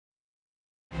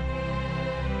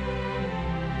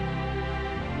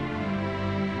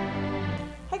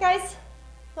guys,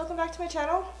 welcome back to my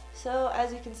channel. So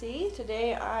as you can see,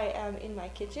 today I am in my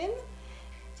kitchen.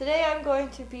 Today I'm going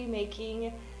to be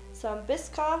making some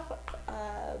BISCOFF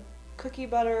cookie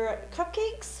butter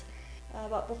cupcakes.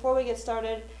 But before we get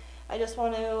started, I just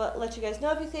want to let you guys know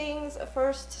a few things.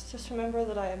 First, just remember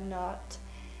that I am not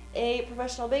a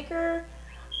professional baker.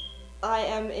 I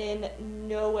am in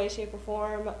no way, shape, or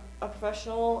form a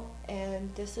professional,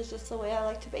 and this is just the way I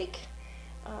like to bake.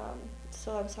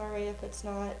 So I'm sorry if it's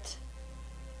not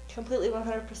completely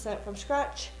 100% from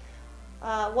scratch.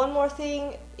 One more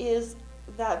thing is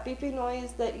that beeping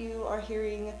noise that you are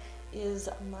hearing is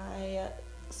my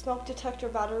smoke detector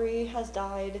battery has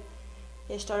died.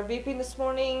 It started beeping this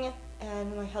morning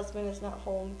and my husband is not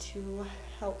home to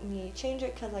help me change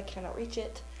it because I cannot reach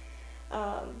it.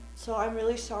 So I'm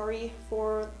really sorry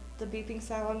for the beeping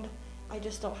sound. I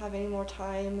just don't have any more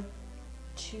time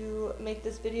to make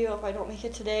this video if I don't make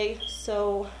it today.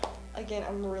 So again,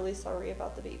 I'm really sorry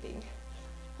about the beeping.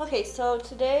 Okay, so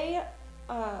today,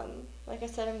 like I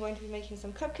said, I'm going to be making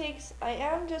some cupcakes. I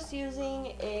am just using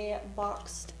a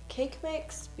boxed cake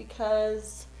mix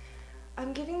because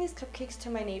I'm giving these cupcakes to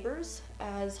my neighbors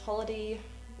as holiday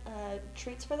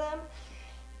treats for them.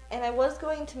 And I was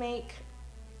going to make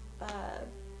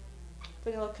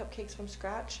vanilla cupcakes from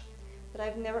scratch, but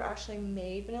I've never actually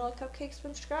made vanilla cupcakes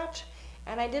from scratch,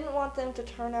 and I didn't want them to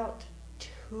turn out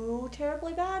too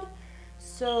terribly bad,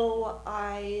 so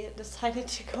I decided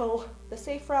to go the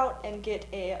safe route and get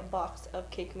a box of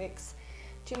cake mix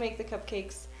to make the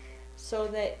cupcakes, so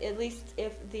that at least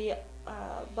if the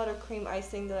buttercream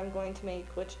icing that I'm going to make,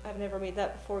 which I've never made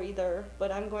that before either,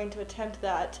 but I'm going to attempt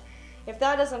that, if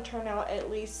that doesn't turn out,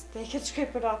 at least they can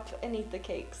scrape it up and eat the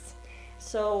cakes.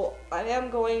 So I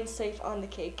am going safe on the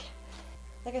cake.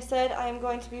 Like I said, I am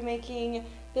going to be making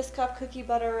BISCOFF cookie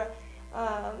butter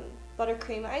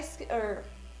buttercream ice, or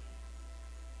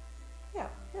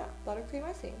buttercream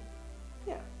icing.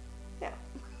 Yeah.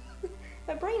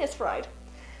 My brain is fried.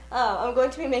 I'm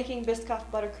going to be making BISCOFF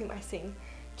buttercream icing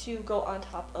to go on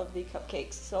top of the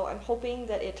cupcakes. So I'm hoping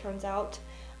that it turns out.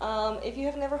 If you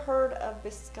have never heard of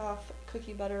BISCOFF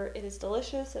cookie butter, it is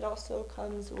delicious. It also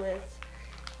comes with,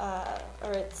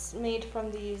 or it's made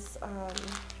from these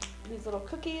little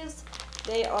cookies.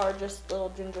 They are just little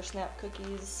ginger snap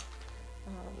cookies.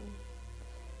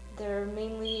 They're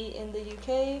mainly in the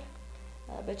UK,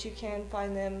 but you can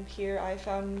find them here. I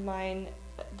found mine,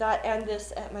 that and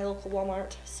this, at my local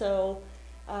Walmart, so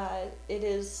it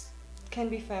can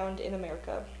be found in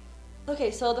America.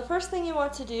 Okay, so the first thing you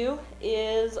want to do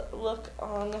is look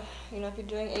on, if you're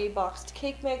doing a boxed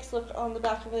cake mix, look on the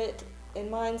back of it, and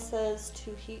mine says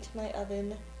to heat my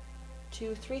oven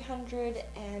to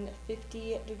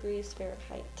 350 degrees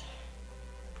Fahrenheit.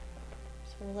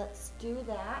 So let's do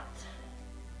that.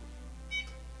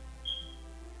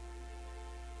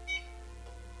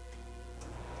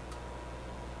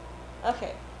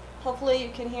 Okay, hopefully you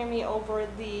can hear me over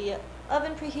the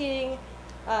oven preheating.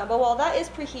 But while that is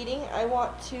preheating, I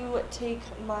want to take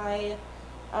my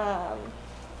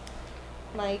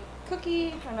my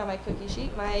cupcake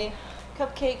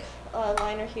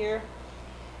liner here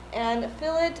and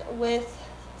fill it with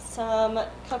some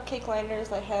cupcake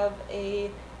liners. I have a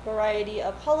variety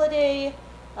of holiday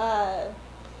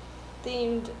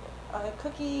themed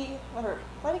cookie, or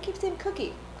why do I keep saying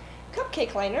cookie?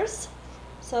 Cupcake liners.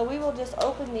 So we will just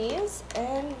open these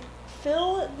and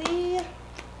fill the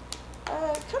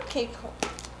cupcake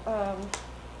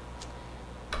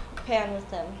pan with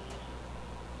them.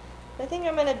 I think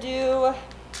I'm going to do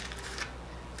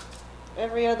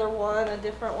every other one, a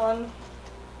different one.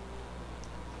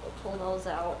 We'll pull those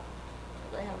out.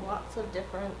 They have lots of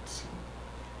different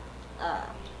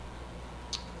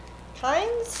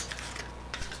kinds.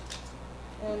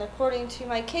 And according to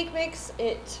my cake mix,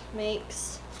 it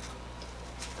makes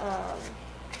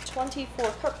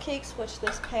 24 cupcakes, which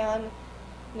this pan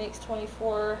makes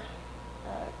 24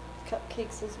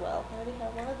 cupcakes as well. I already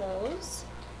have one of those.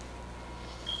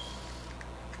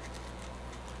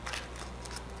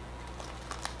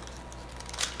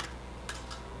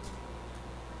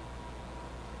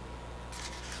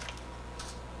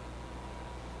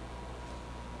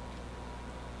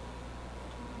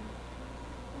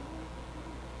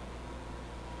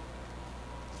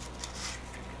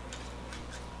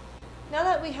 Now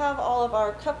that we have all of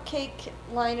our cupcake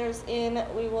liners in,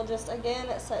 we will just again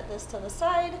set this to the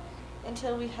side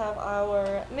until we have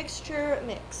our mixture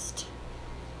mixed.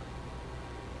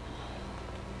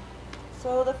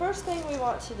 So the first thing we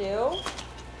want to do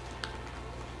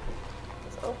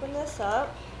is open this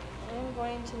up. I'm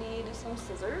going to need some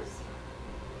scissors.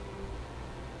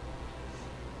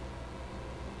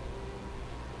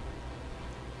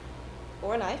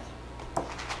 or a knife.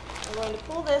 I'm going to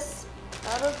pull this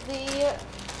out of the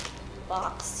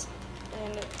box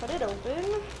and cut it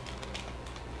open.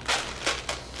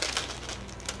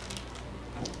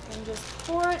 And just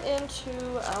pour it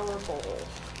into our bowl.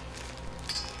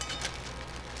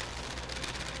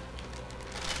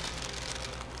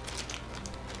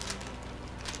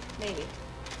 Maybe.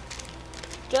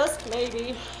 Just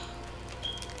maybe.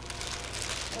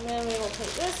 And then we will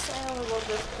take this and we will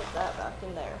just put that back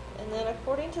in there. And then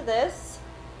according to this,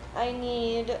 I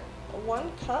need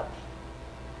 1 cup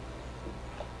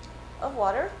of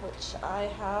water, which I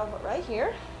have right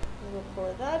here. We will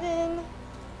pour that in.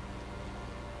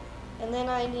 And then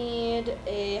I need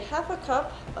a 1/2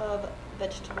 cup of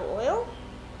vegetable oil.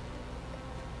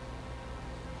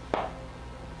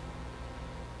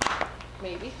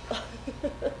 Maybe.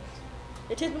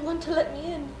 It didn't want to let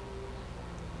me in.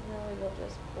 Now we will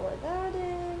just pour that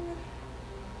in.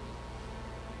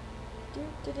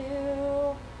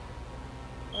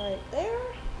 Right there.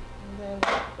 And then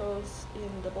that goes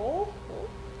in the bowl.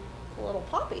 Ooh, a little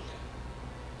poppy.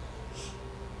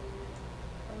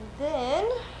 And then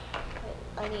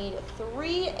I need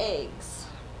 3 eggs.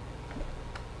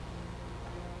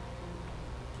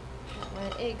 Put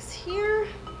my eggs here,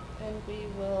 and we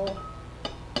will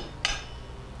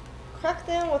crack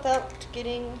them without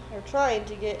getting or trying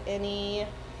to get any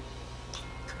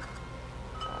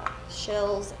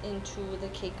shells into the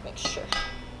cake mixture.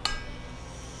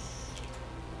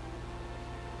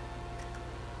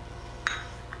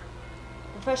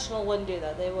 Professional wouldn't do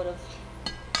that. They would have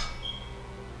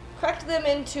cracked them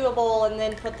into a bowl and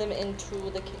then put them into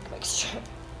the cake mixture.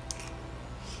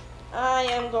 I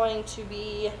am going to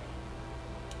be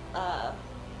a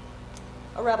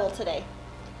rebel today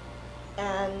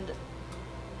and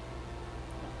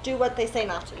do what they say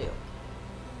not to do.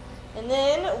 And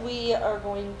then we are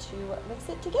going to mix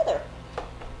it together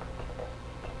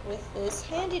with this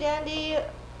handy dandy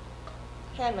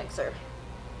hand mixer.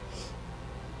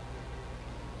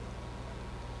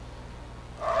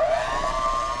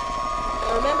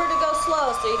 Remember to go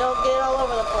slow so you don't get it all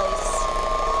over the place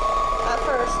at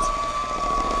first.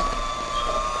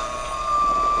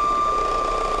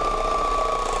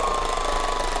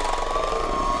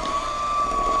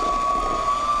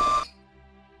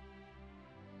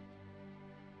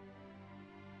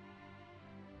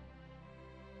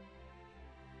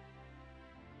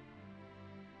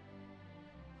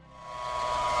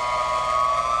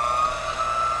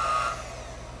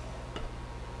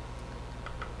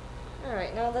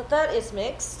 Alright, now that that is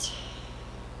mixed,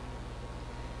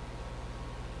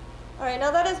 I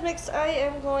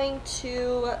am going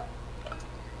to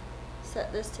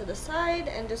set this to the side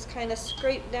and just kind of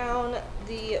scrape down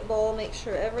the bowl, make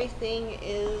sure everything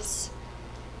is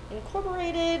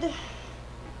incorporated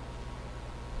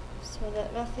so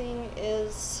that nothing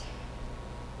is,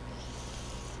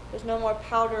 there's no more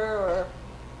powder or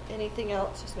anything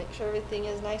else. Just make sure everything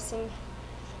is nice and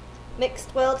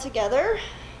mixed well together.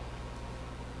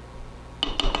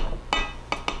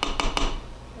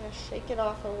 Shake it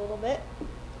off a little bit,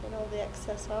 get all the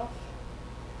excess off.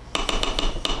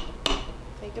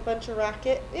 Make a bunch of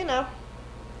racket, you know.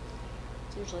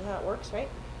 It's usually how it works, right?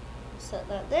 Set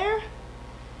that there.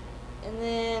 And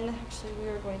then, actually we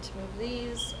are going to move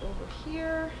these over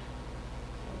here.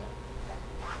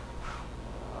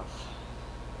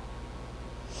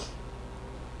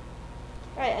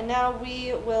 Alright, and now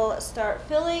we will start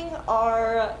filling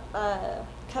our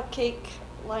cupcake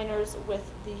liners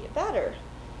with the batter.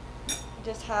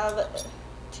 Just have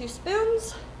 2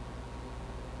 spoons,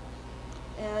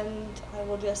 and I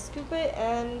will just scoop it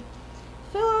and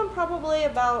fill them probably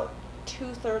about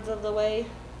 2/3 of the way.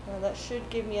 That should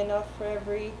give me enough for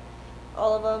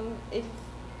all of them. If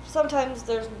sometimes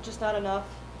there's just not enough,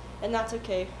 and that's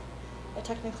okay. I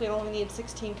technically only need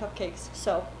 16 cupcakes,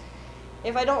 so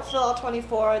if I don't fill all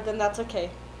 24, then that's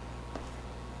okay.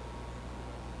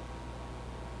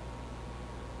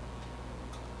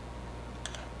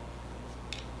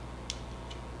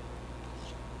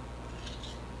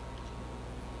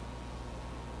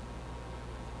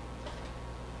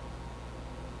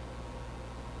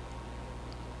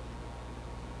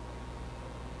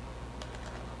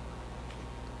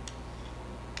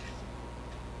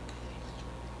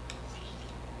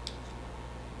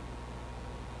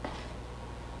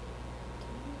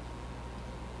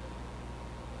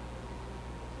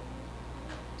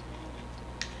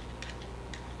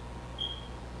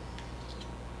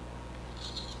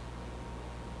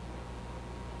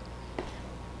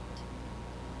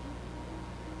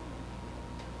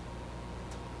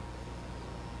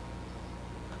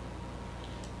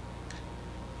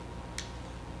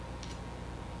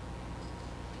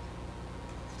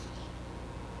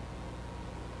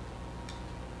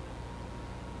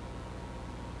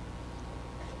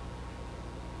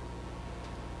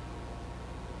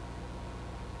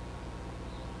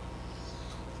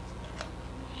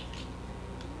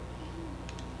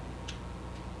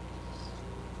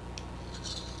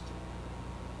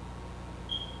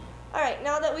 Alright,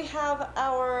 now that we have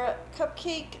our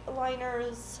cupcake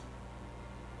liners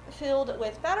filled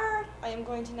with batter, I am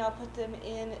going to now put them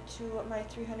into my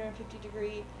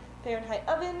 350-degree Fahrenheit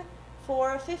oven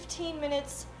for 15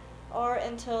 minutes or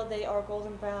until they are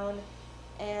golden brown.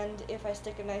 And if I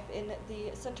stick a knife in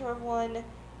the center of one,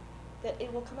 that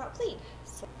it will come out clean.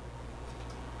 So,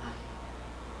 alright,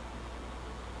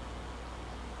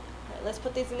 let's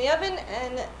put these in the oven,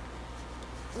 and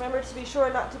remember to be sure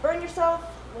not to burn yourself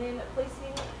when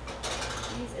placing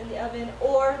these in the oven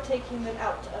or taking them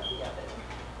out of the oven.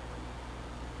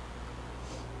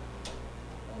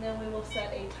 And then we will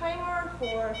set a timer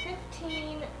for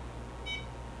 15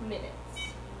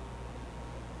 minutes.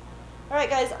 Alright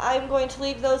guys, I'm going to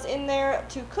leave those in there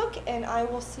to cook, and I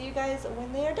will see you guys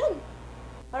when they are done.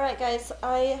 Alright guys,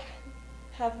 I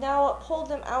have now pulled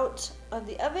them out of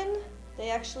the oven. They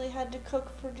actually had to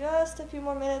cook for just a few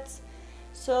more minutes.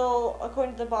 So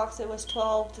according to the box, it was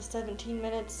 12 to 17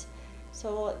 minutes.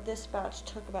 So this batch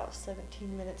took about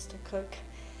 17 minutes to cook.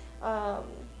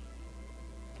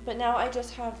 But now I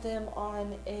just have them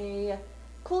on a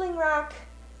cooling rack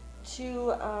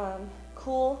to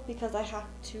cool, because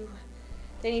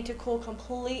they need to cool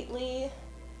completely,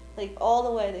 like all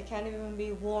the way. They can't even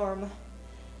be warm,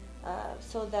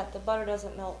 so that the butter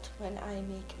doesn't melt when I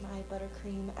make my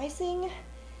buttercream icing.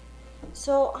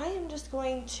 So I am just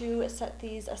going to set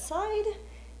these aside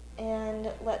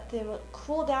and let them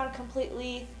cool down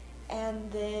completely,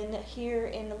 and then here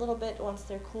in a little bit, once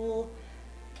they're cool,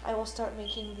 I will start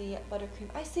making the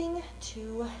buttercream icing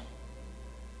to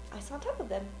ice on top of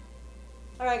them.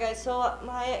 Alright guys, so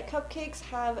my cupcakes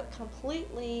have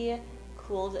completely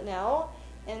cooled now,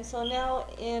 and so now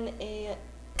in a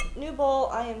new bowl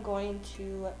I am going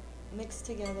to mix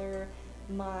together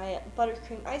my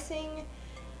buttercream icing.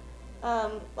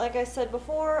 Like I said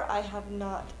before, I have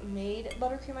not made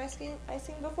buttercream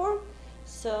icing before,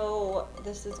 so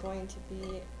this is going to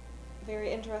be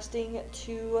very interesting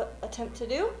to attempt to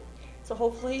do. So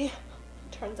hopefully it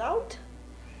turns out.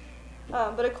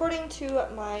 But according to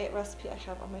my recipe I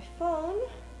have on my phone,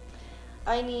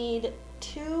 I need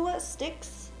 2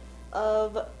 sticks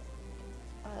of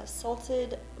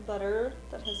salted butter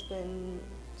that has been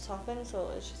softened,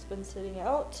 so it's just been sitting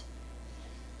out.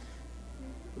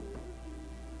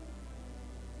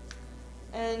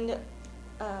 And it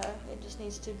just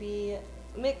needs to be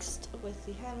mixed with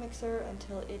the hand mixer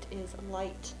until it is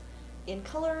light in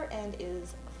color and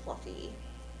is fluffy.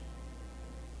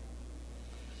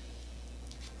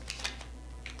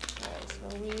 Alright, so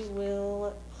we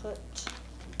will put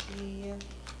the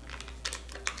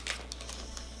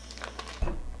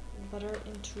butter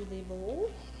into the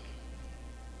bowl.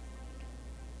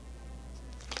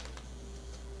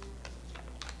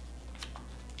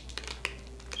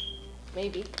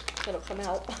 Maybe it'll come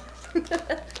out.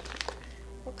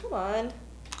 Well, come on.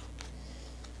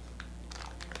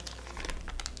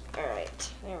 Alright,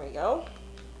 there we go.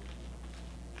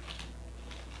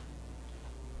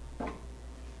 And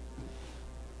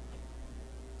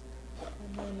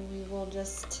then we will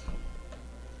just,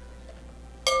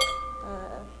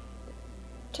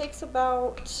 takes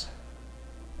about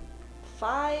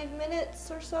 5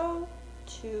 minutes or so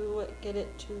to get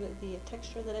it to the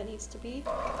texture that it needs to be.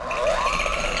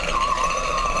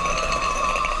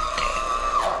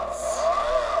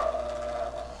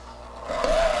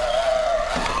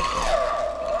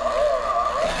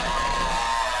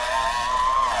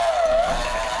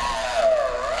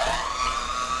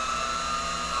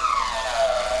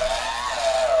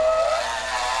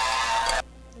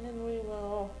 And we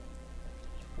will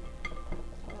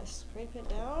scrape it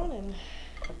down and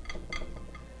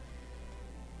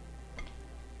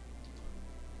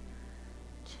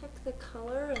check the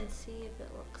color and see if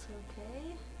it looks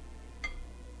okay.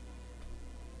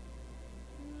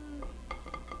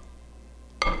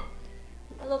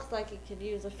 It looks like it could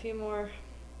use a few more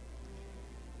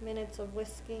minutes of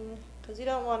whisking, because you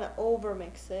don't want to over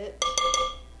mix it.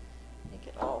 Make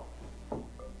it all.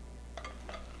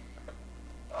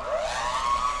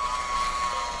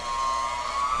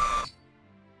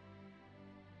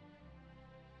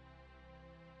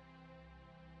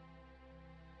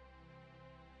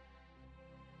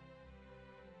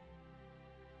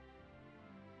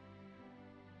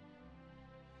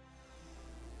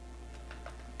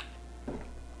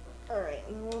 Alright,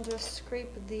 and we'll just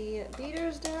scrape the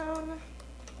beaters down.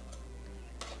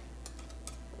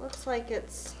 Looks like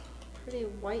it's pretty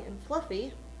white and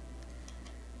fluffy.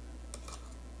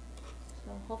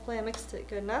 So hopefully I mixed it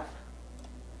good enough.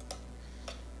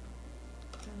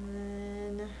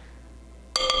 And then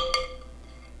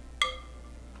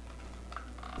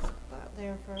set that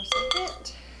there for a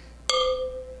second.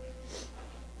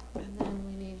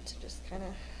 just kind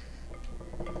of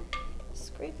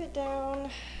scrape it down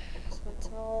so it's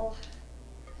all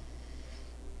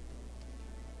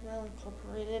well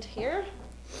incorporated here.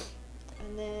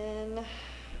 And then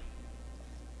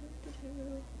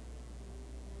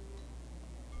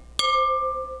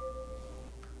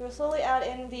we'll slowly add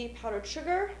in the powdered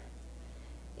sugar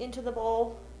into the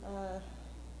bowl,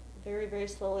 very, very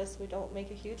slowly so we don't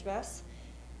make a huge mess.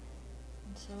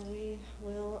 And so we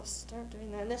will start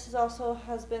doing that. And this is also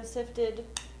has been sifted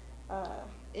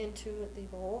into the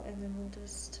bowl, and then we'll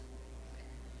just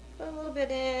put a little bit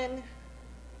in.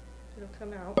 It'll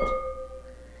come out,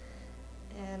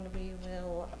 and we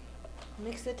will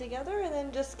mix it together, and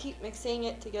then just keep mixing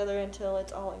it together until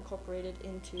it's all incorporated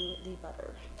into the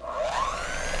butter.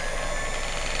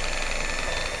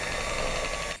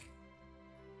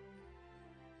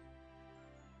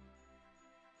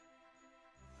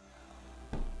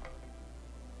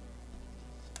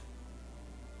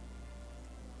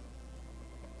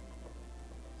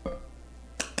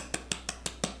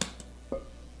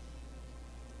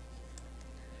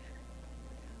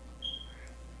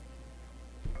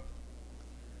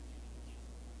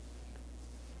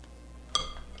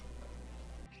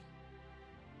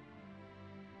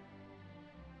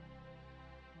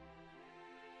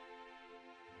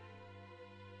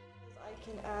 I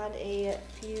can add a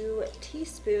few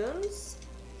teaspoons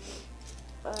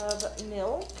of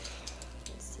milk.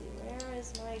 Let's see, where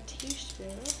is my teaspoon?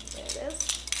 There it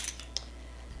is.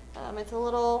 It's a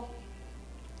little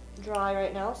dry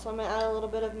right now, so I'm going to add a little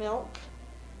bit of milk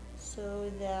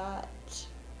so that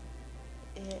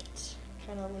it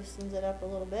kind of loosens it up a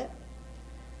little bit.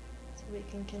 So we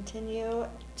can continue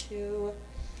to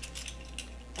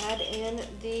add in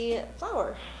the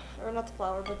flour, or not the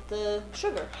flour, but the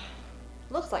sugar.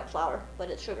 Looks like flour, but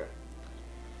it's sugar.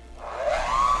 I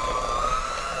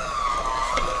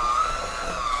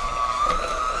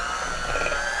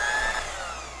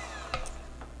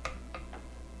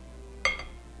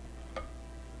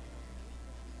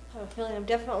have a feeling I'm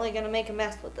definitely going to make a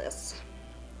mess with this.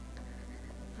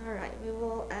 Alright, we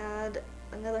will add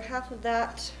another half of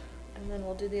that, and then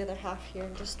we'll do the other half here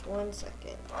in just 1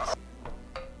 second.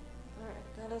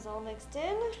 Alright, that is all mixed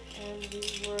in, and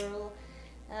we will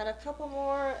add a couple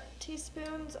more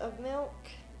teaspoons of milk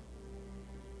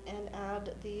and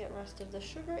add the rest of the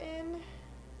sugar in.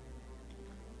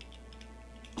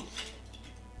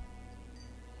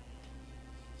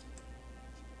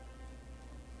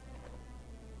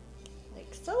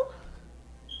 Like so.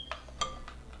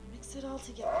 Mix it all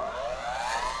together.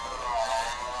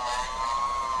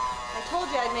 I told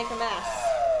you I'd make a mess.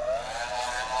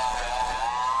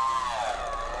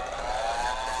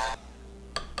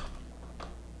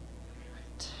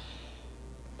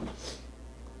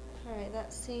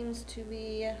 That seems to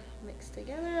be mixed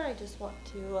together. I just want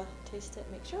to taste it,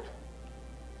 make sure.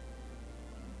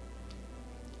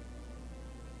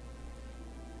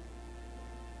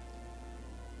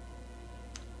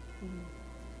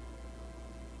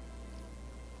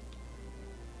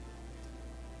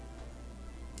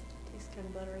 Tastes kind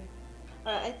of buttery.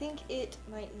 Alright, I think it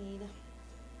might need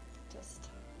just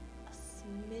a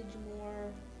smidge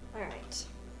more. Alright.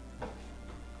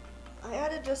 I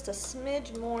added just a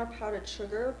smidge more powdered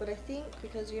sugar, but I think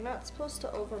because you're not supposed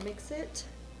to over mix it,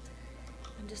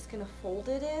 I'm just gonna fold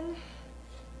it in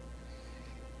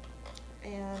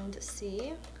and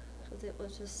see, because it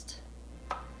was just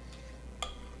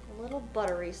a little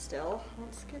buttery still.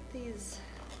 Let's get these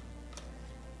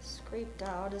scraped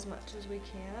out as much as we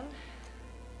can.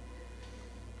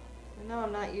 I know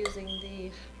I'm not using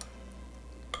the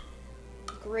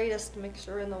greatest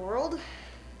mixer in the world.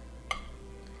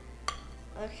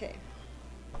 Okay,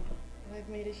 I've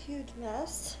made a huge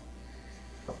mess.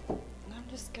 I'm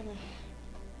just gonna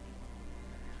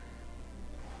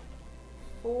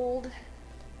fold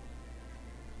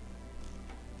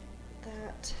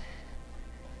that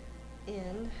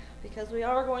in because we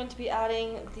are going to be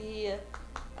adding the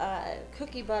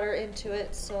cookie butter into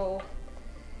it, so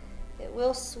it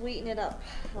will sweeten it up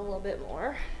a little bit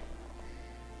more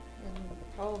and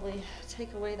probably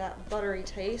take away that buttery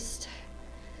taste,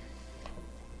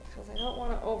 because I don't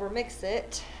want to over mix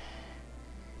it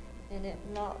and it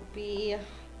not be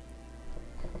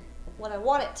what I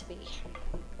want it to be.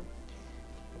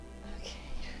 Okay,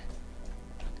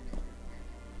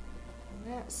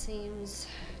 and that seems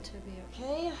to be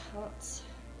okay. Let's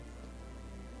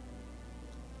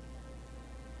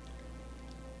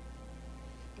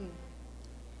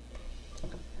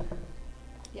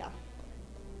yeah,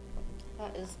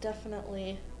 that is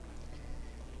definitely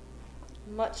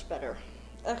much better.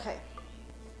 Okay,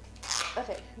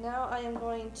 now I am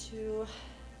going to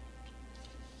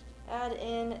add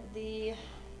in the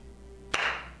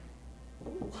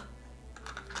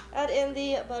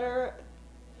butter,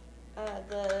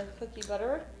 the cookie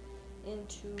butter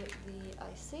into the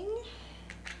icing.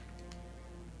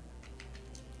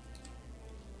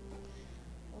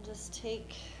 We'll just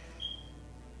take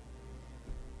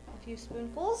a few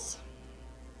spoonfuls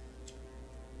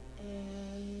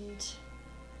and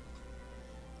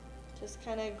just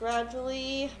kind of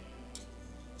gradually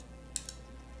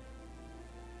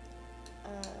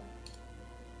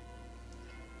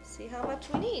see how much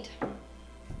we need.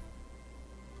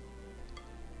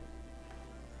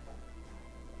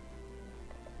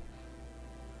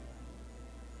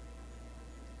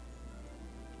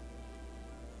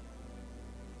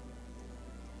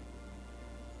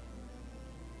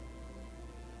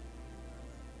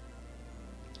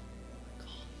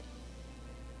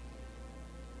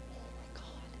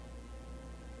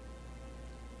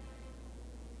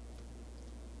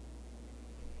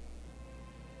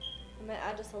 I'm gonna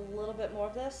add just a little bit more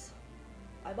of this.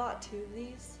 I bought 2 of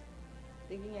these,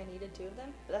 thinking I needed 2 of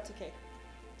them, but that's okay.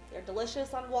 They're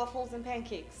delicious on waffles and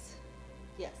pancakes.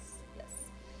 Yes, yes.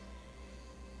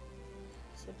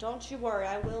 So don't you worry,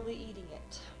 I will be eating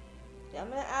it. Yeah, I'm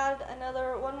gonna add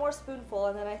one more spoonful,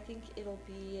 and then I think it'll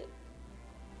be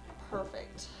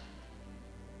perfect.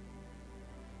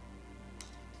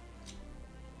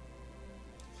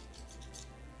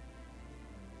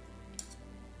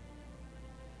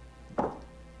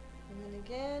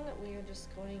 Again, we are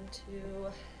just going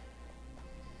to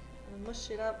mush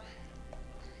it up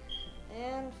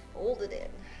and fold it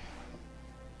in.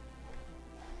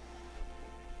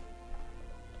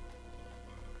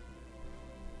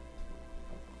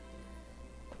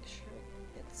 Make sure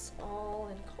it's all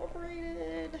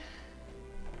incorporated.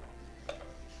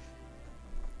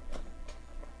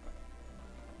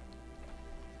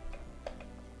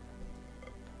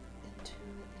 Into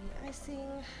the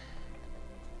icing.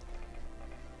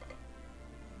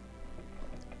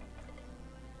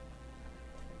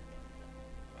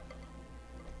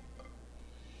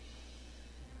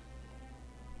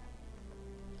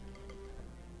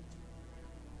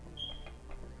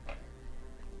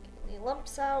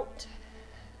 Lumps out.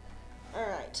 All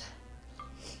right.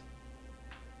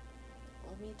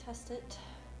 Let me test it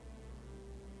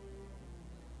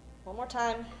one more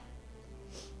time, and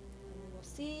we will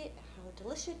see how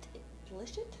delicious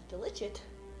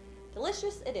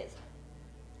it is.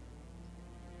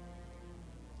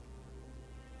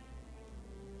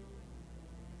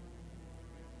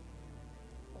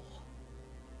 Oh,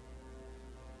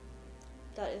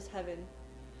 that is heaven.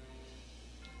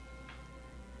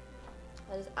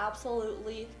 That is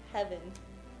absolutely heaven.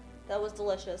 That was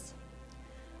delicious.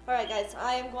 All right, guys,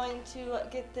 I am going to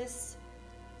get this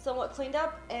somewhat cleaned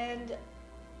up, and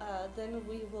then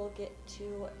we will get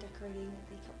to decorating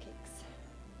the cupcakes.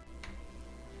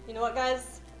 You know what,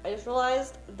 guys? I just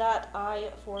realized that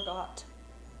I forgot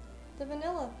the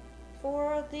vanilla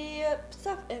for the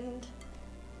stuff, and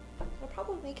it'll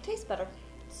probably make it taste better.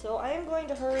 So I am going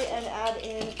to hurry and add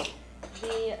in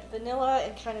the vanilla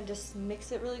and kind of just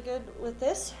mix it really good with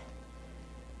this.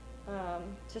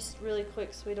 Just really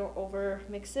quick so we don't over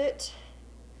mix it.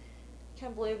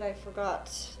 Can't believe I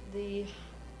forgot the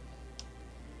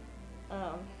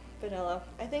vanilla.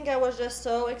 I think I was just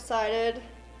so excited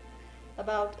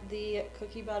about the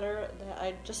cookie butter that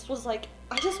I just was like,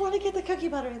 I just want to get the cookie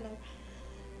butter in there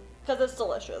because it's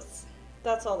delicious.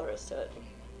 That's all there is to it.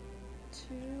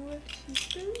 2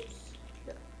 teaspoons.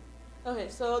 Okay,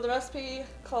 so the recipe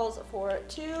calls for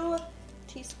 2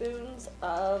 teaspoons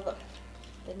of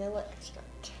vanilla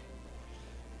extract.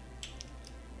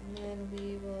 And then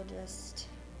we will just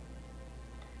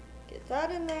get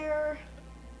that in there.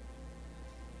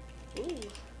 Ooh.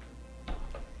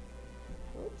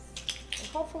 Oops. And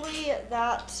hopefully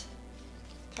that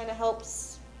kind of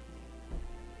helps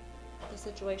the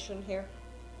situation here.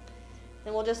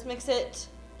 And we'll just mix it.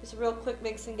 Just a real quick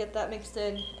mix and get that mixed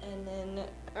in, and then,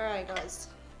 all right, guys,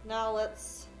 now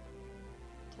let's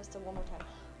test it one more time.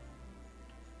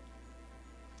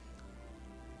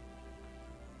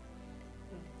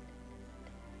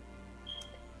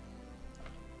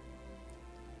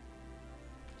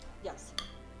 Yes,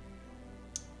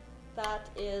 that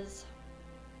is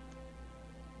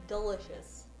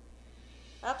delicious,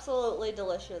 absolutely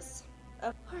delicious.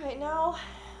 All right, now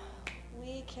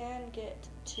we can get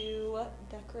to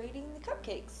decorating the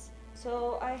cupcakes.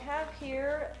 So I have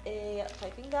here a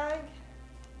piping bag,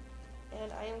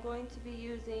 and I am going to be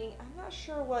using, I'm not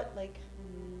sure what like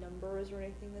numbers or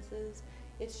anything this is.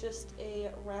 It's just a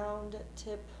round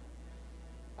tip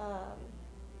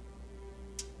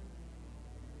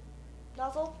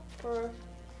nozzle for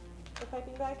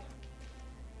piping bag.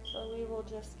 So we will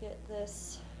just get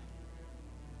this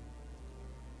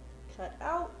cut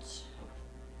out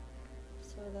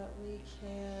so that we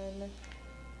can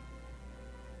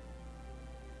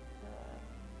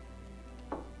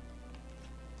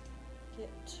get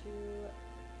to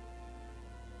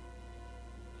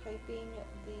piping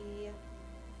the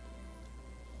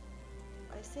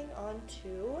icing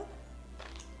onto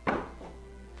the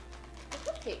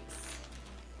cupcakes.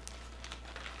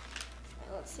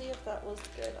 Let's see if that was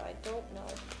good. I don't know.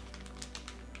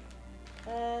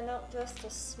 No, just a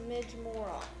smidge more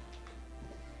off.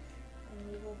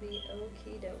 And we will be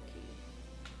okie dokie.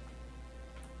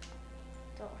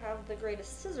 Don't have the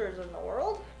greatest scissors in the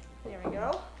world. There we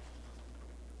go.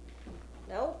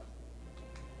 Nope.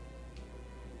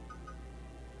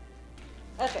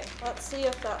 Okay, let's see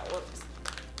if that works.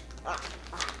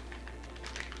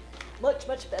 Much,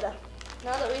 much better.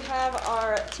 Now that we have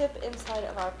our tip inside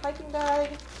of our piping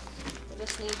bag, we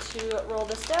just need to roll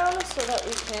this down so that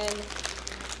we can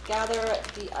gather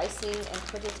the icing and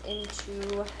put it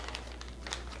into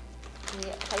the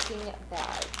piping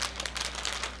bag.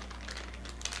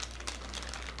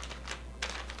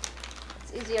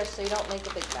 It's easier so you don't make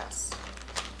a big mess.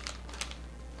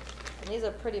 And these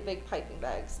are pretty big piping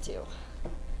bags too.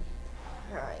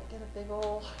 Alright, get a big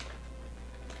old,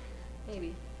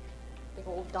 maybe big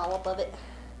old dollop of it.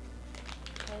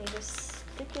 And you just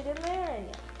stick it in there and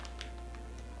you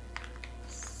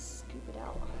scoop it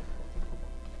out.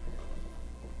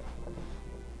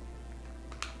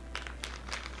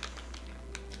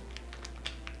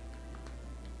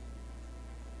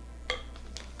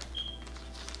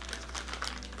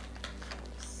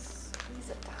 Squeeze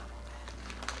it down.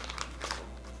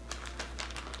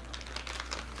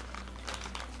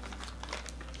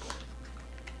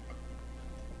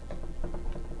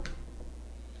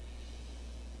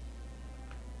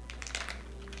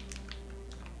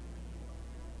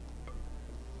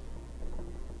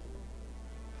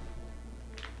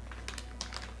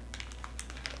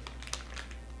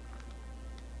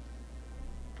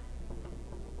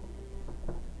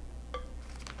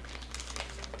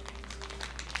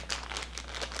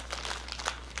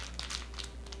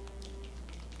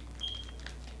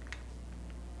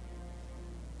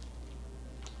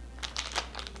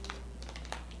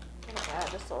 Add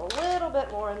just a little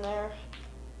bit more in there.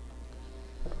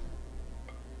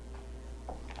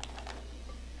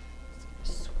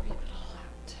 Just scrape it all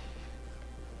out.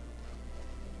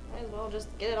 Might as well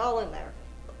just get it all in there.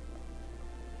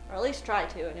 Or at least try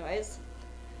to anyways.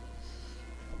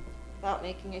 Without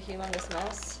making a humongous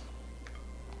mess.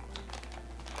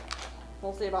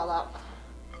 We'll see about that.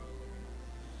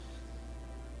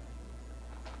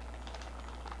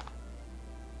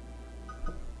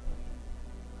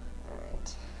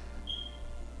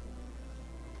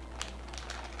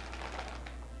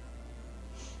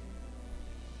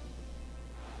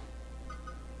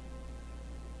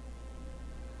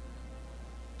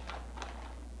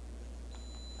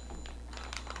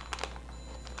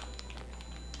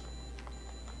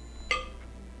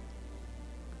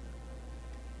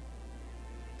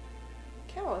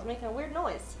 Camera was making a weird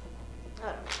noise. I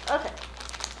don't know. Okay.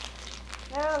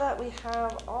 Now that we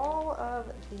have all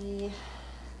of the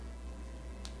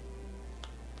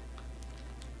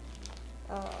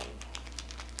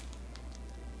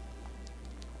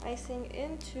icing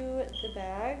into the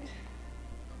bag,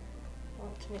 I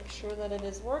want to make sure that it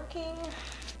is working.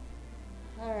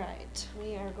 All right,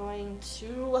 we are going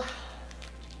to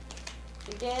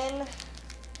begin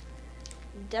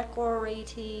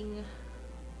decorating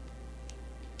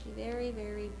very,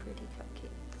 very pretty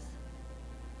cupcakes.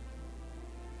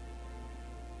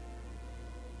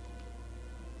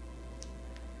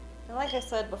 And like I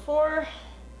said before,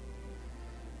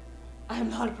 I'm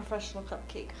not a professional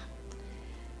cupcake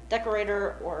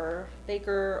decorator or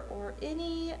baker or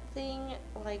anything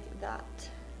like that.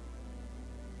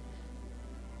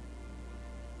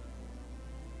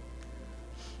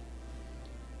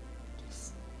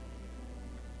 Just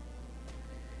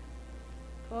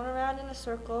going around in a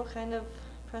circle, kind of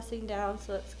pressing down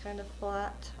so it's kind of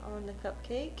flat on the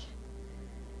cupcake.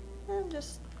 And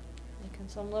just making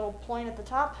some little point at the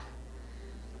top.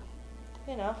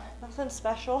 You know, nothing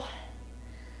special.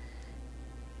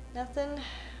 Nothing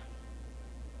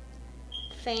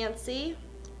fancy.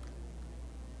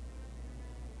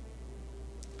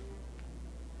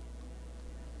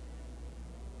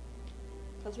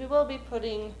 Because we will be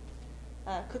putting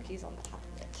cookies on the top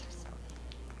of it. So.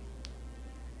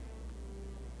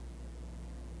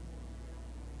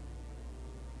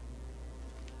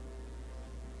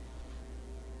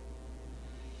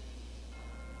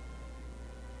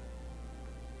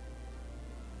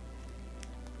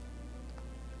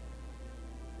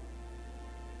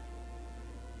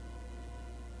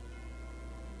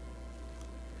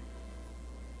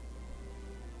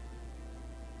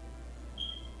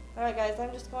 Alright guys,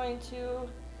 I'm just going to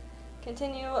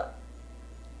continue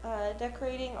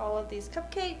decorating all of these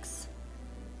cupcakes,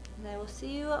 and I will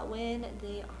see you when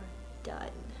they are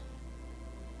done.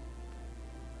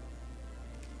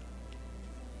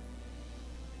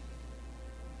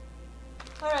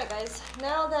 Alright guys,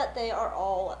 now that they are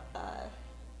all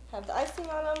have the icing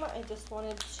on them, I just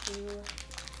wanted to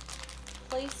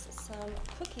place some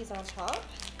cookies on top.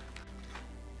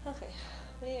 Okay,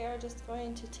 we are just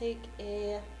going to take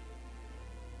a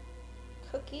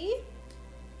cookie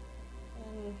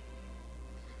and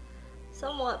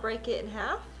somewhat break it in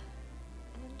half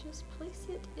and just place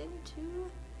it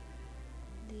into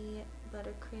the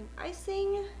buttercream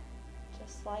icing,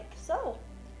 just like so.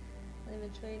 I'll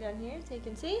even show you down here so you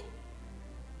can see.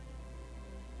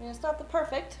 I mean, it's not the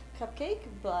perfect cupcake,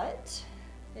 but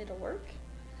it'll work.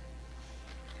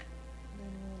 And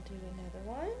then we'll do another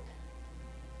one.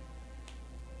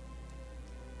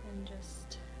 And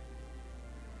just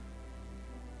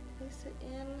place it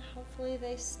in. Hopefully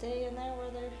they stay in there where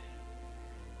they're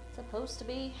supposed to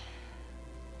be.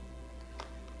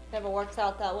 Never works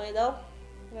out that way though.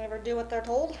 Never do what they're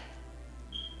told.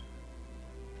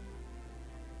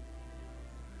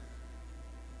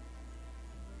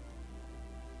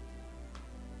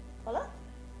 Voila.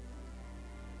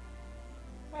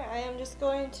 Alright, I am just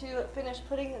going to finish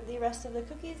putting the rest of the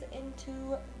cookies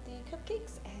into the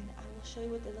cupcakes, and I will show you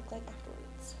what they look like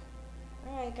afterwards.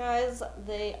 Alright guys,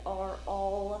 they are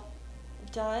all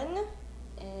done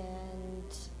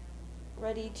and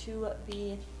ready to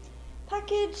be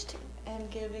packaged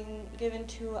and given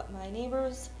to my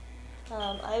neighbors.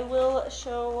 I will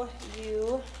show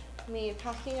you me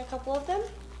packing a couple of them,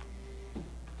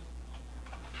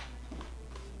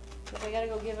 because I gotta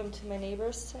go give them to my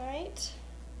neighbors tonight,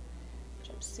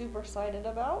 which I'm super excited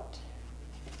about.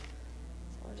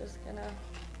 So we're just gonna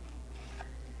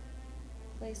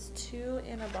place 2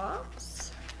 in a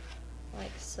box,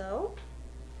 like so.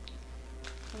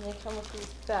 And they come with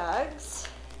these bags.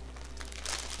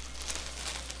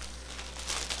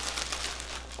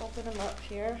 Open them up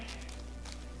here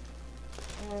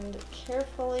and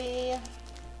carefully,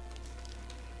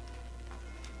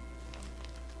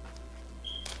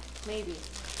 maybe,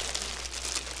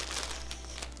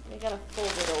 you gotta fold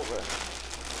it over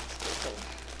so you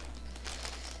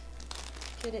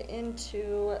can get it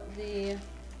into the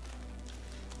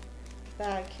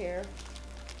bag here.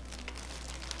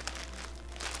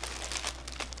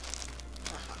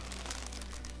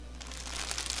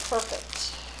 Perfect.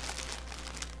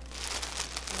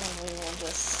 And we will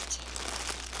just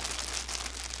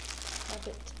have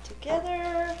it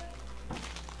together.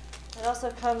 It also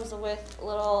comes with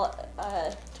little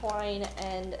twine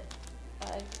and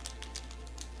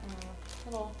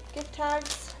little gift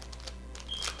tags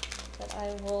that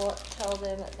I will tell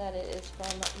them that it is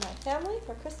from my family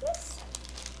for Christmas.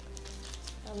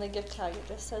 On the gift tag it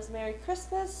just says Merry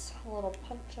Christmas. A little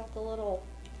punch out the little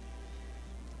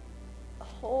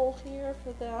hole here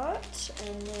for that,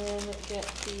 and then get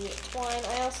the twine.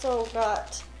 I also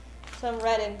got some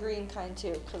red and green kind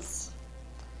too, because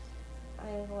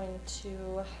I'm going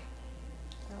to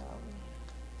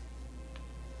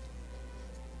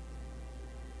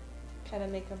kind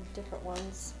of make them different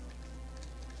ones,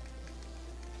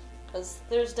 because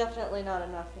there's definitely not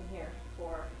enough in here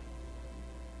for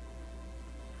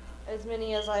as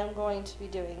many as I'm going to be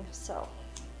doing. So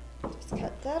just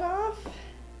cut that off.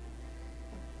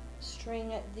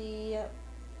 String the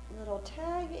little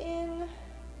tag in,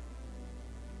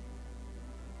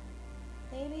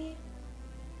 maybe,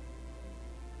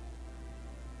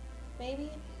 I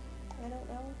don't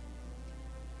know.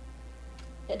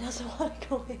 It doesn't want to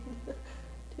go into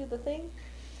the thing.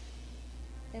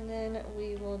 And then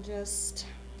we will just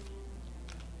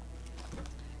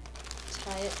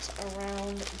tie it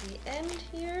around the end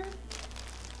here.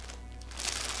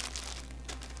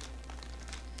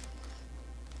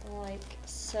 Like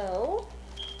so.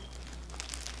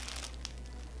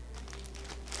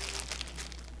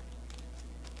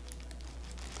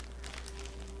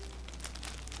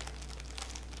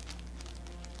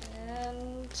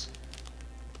 And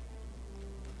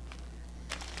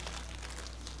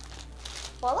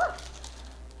voila!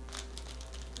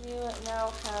 You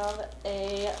now have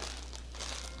a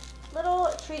little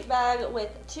treat bag with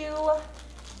 2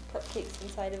 cupcakes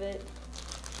inside of it.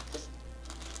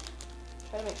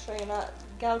 Try to make sure you're not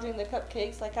gouging the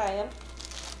cupcakes like I am.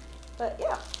 But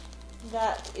yeah,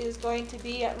 that is going to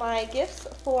be my gifts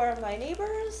for my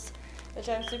neighbors, which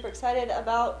I'm super excited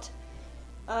about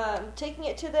taking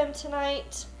it to them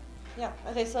tonight. Yeah,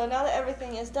 okay, so now that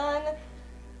everything is done,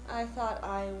 I thought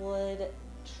I would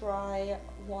try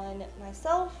one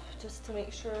myself just to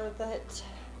make sure that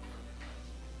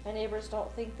my neighbors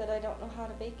don't think that I don't know how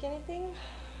to bake anything,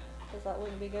 because that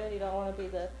wouldn't be good. You don't want to be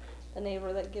the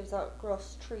neighbor that gives out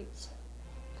gross treats.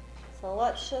 So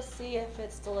let's just see if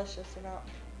it's delicious or not.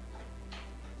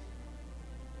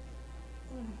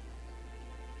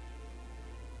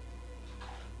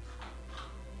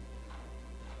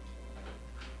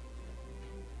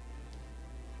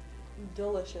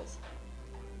 Delicious.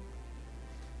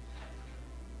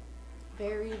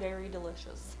 Very, very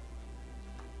delicious.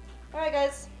 Alright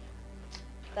guys,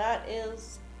 that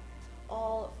is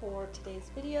all for today's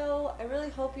video. I really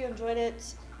hope you enjoyed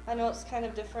it. I know it's kind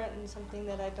of different and something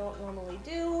that I don't normally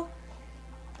do,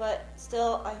 but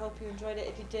still, I hope you enjoyed it.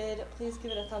 If you did, please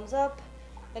give it a thumbs up.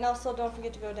 And also, don't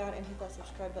forget to go down and hit that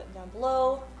subscribe button down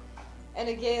below. And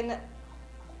again,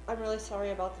 I'm really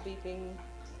sorry about the beeping.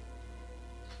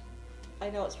 I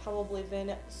know it's probably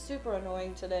been super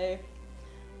annoying today.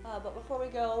 But before we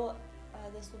go,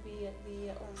 this will be the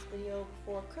last video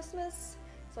before Christmas.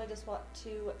 So I just want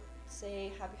to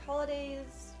say happy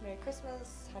holidays, Merry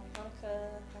Christmas, Happy Hanukkah,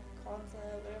 Happy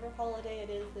Kwanzaa, whatever holiday it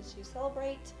is that you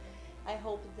celebrate. I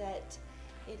hope that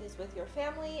it is with your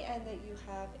family and that you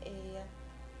have a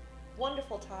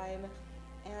wonderful time.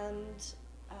 And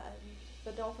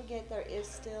but don't forget, there is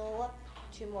still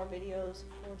 2 more videos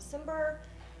for December.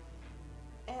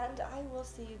 And I will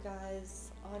see you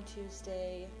guys on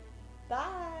Tuesday.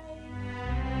 Bye!